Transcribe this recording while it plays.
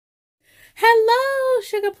Hello,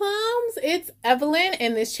 Sugar Plums. It's Evelyn,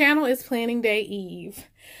 and this channel is Planning Day Eve.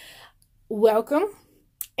 Welcome.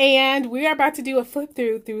 And we are about to do a flip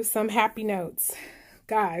through some happy notes.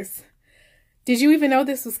 Guys, did you even know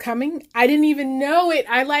this was coming? I didn't even know it.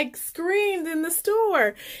 I screamed in the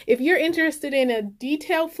store. If you're interested in a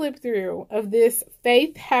detailed flip through of this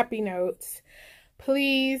Faith Happy Notes,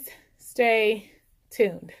 please stay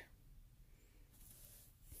tuned.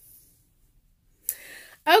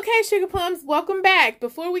 Okay, Sugar Plums, welcome back.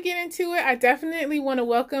 Before we get into it, I definitely want to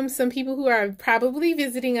welcome some people who are probably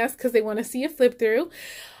visiting us because they want to see a flip through.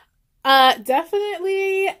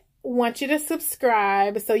 Definitely want you to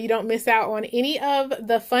subscribe so you don't miss out on any of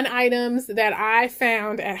the fun items that I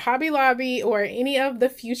found at Hobby Lobby or any of the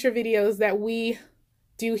future videos that we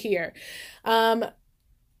do here.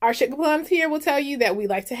 Our Sugar Plums here will tell you that we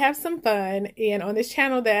like to have some fun, and on this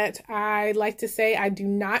channel that I like to say I do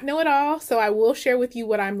not know it all, so I will share with you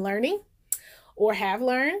what I'm learning or have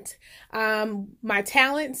learned, my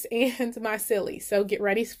talents and my silly. So get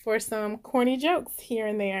ready for some corny jokes here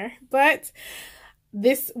and there, but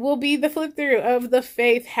this will be the flip through of the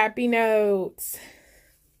Faith Happy Notes.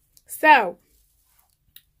 So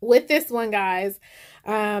with this one, guys,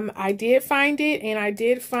 I did find it, and I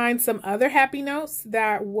did find some other happy notes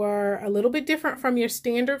that were a little bit different from your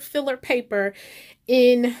standard filler paper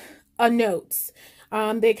in notes.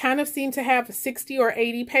 They kind of seem to have 60 or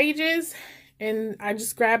 80 pages, and I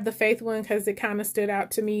just grabbed the Faith one because it kind of stood out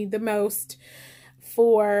to me the most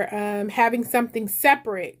for having something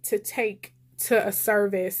separate to take to a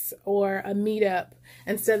service or a meetup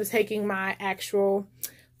instead of taking my actual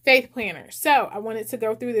Faith planner. So I wanted to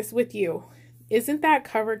go through this with you. Isn't that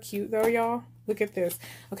cover cute though, y'all? Look at this.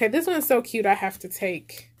 Okay, this one is so cute. I have to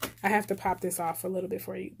pop this off a little bit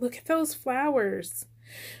for you. Look at those flowers.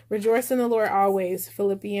 Rejoice in the Lord always,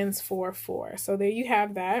 Philippians 4:4. So there you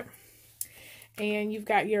have that. And you've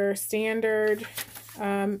got your standard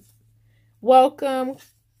welcome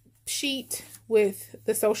sheet with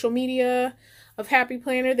the social media of Happy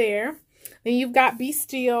Planner there. Then you've got Be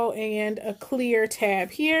Still and a clear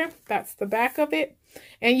tab here. That's the back of it.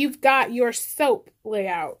 And you've got your SOAP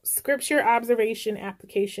layout: scripture, observation,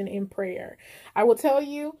 application, and prayer. I will tell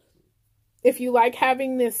you, if you like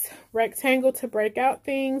having this rectangle to break out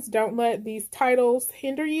things, don't let these titles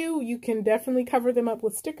hinder you. You can definitely cover them up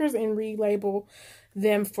with stickers and relabel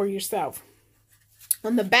them for yourself.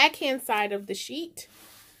 On the backhand side of the sheet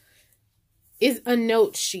is a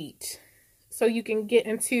note sheet, so you can get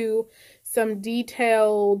into some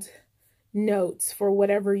detailed notes for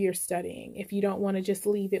whatever you're studying if you don't want to just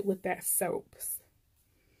leave it with that SOAP.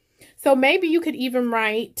 So maybe you could even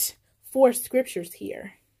write 4 scriptures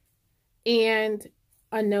here and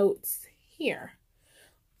a notes here,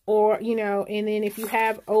 or and then if you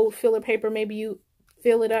have old filler paper, maybe you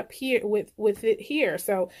fill it up here with it here.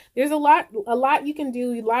 So there's a lot you can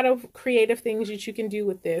do, a lot of creative things that you can do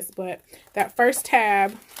with this, but that first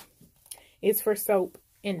tab is for SOAP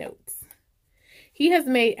and notes. He has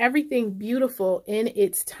made everything beautiful in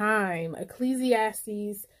its time.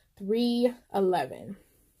 Ecclesiastes 3:11.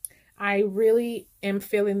 I really am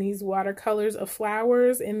feeling these watercolors of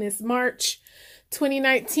flowers in this March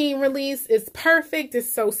 2019 release. It's perfect.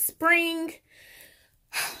 It's so spring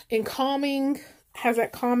and calming. Has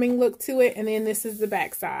that calming look to it. And then this is the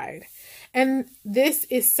back side. And this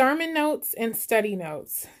is sermon notes and study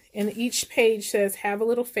notes. And each page says, have a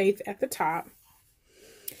little faith at the top.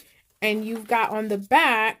 And you've got on the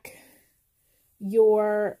back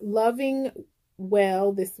your loving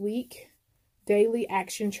well this week, daily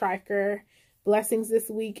action tracker, blessings this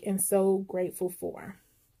week, and so grateful for.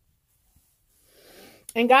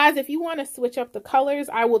 And guys, if you want to switch up the colors,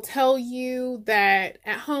 I will tell you that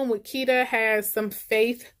At Home with Keita has some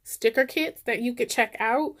Faith sticker kits that you could check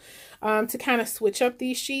out to kind of switch up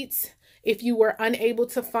these sheets. If you were unable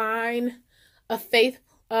to find a Faith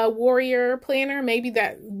warrior planner, maybe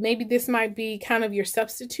this might be kind of your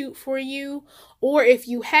substitute for you. Or if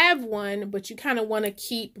you have one but you kind of want to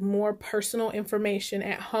keep more personal information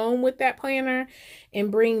at home with that planner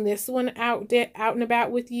and bring this one out and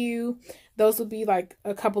about with you, those would be like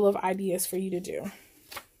a couple of ideas for you to do.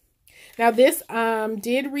 Now this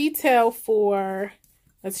did retail for,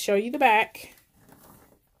 let's show you the back,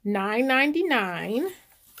 $9.99,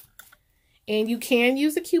 and you can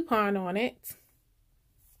use a coupon on it.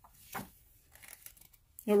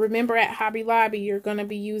 And remember, at Hobby Lobby, you're going to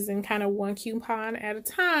be using kind of one coupon at a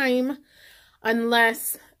time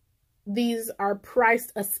unless these are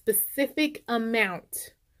priced a specific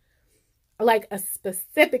amount, like a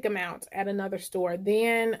specific amount at another store.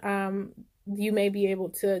 Then you may be able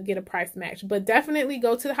to get a price match. But definitely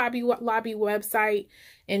go to the Hobby Lobby website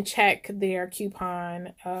and check their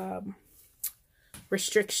coupon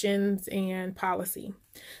restrictions and policy.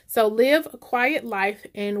 So live a quiet life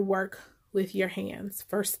and work with your hands.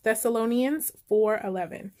 1 Thessalonians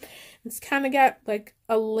 4:11. It's kind of got like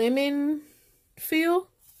a lemon feel.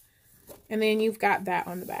 And then you've got that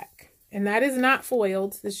on the back. And that is not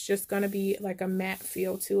foiled. It's just going to be like a matte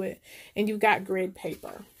feel to it. And you've got grid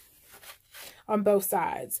paper on both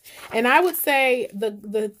sides. And I would say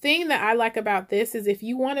the thing that I like about this is if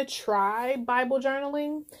you want to try Bible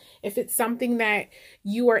journaling, if it's something that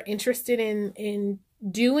you are interested in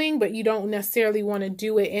doing, but you don't necessarily want to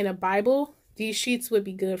do it in a Bible, these sheets would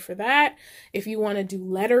be good for that. If you want to do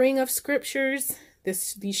lettering of scriptures,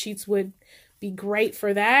 these sheets would be great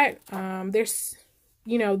for that. There's,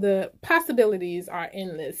 you know, the possibilities are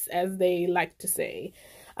endless, as they like to say.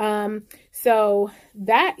 So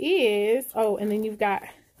that is, oh, and then you've got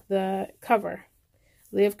the cover,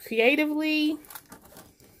 live creatively.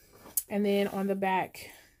 And then on the back,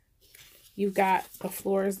 you've got the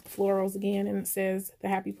florals again, and it says the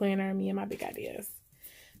Happy Planner, me and my big ideas.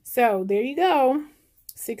 So there you go.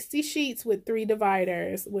 60 sheets with 3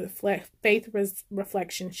 dividers with faith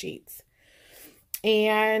reflection sheets.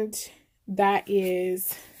 And that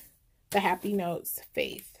is the Happy Notes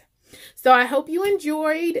Faith. So I hope you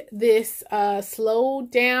enjoyed this slow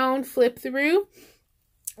down flip through.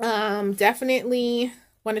 Definitely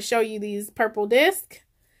want to show you these purple discs.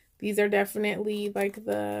 These are definitely like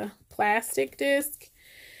the plastic disc.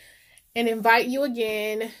 And invite you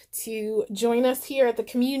again to join us here at the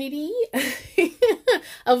community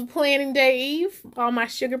of Planning Dave, all my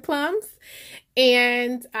sugar plums.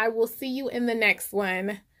 And I will see you in the next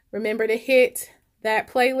one. Remember to hit that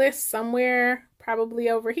playlist somewhere, probably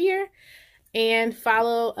over here, and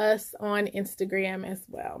follow us on Instagram as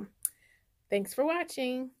well. Thanks for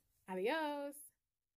watching. Adios.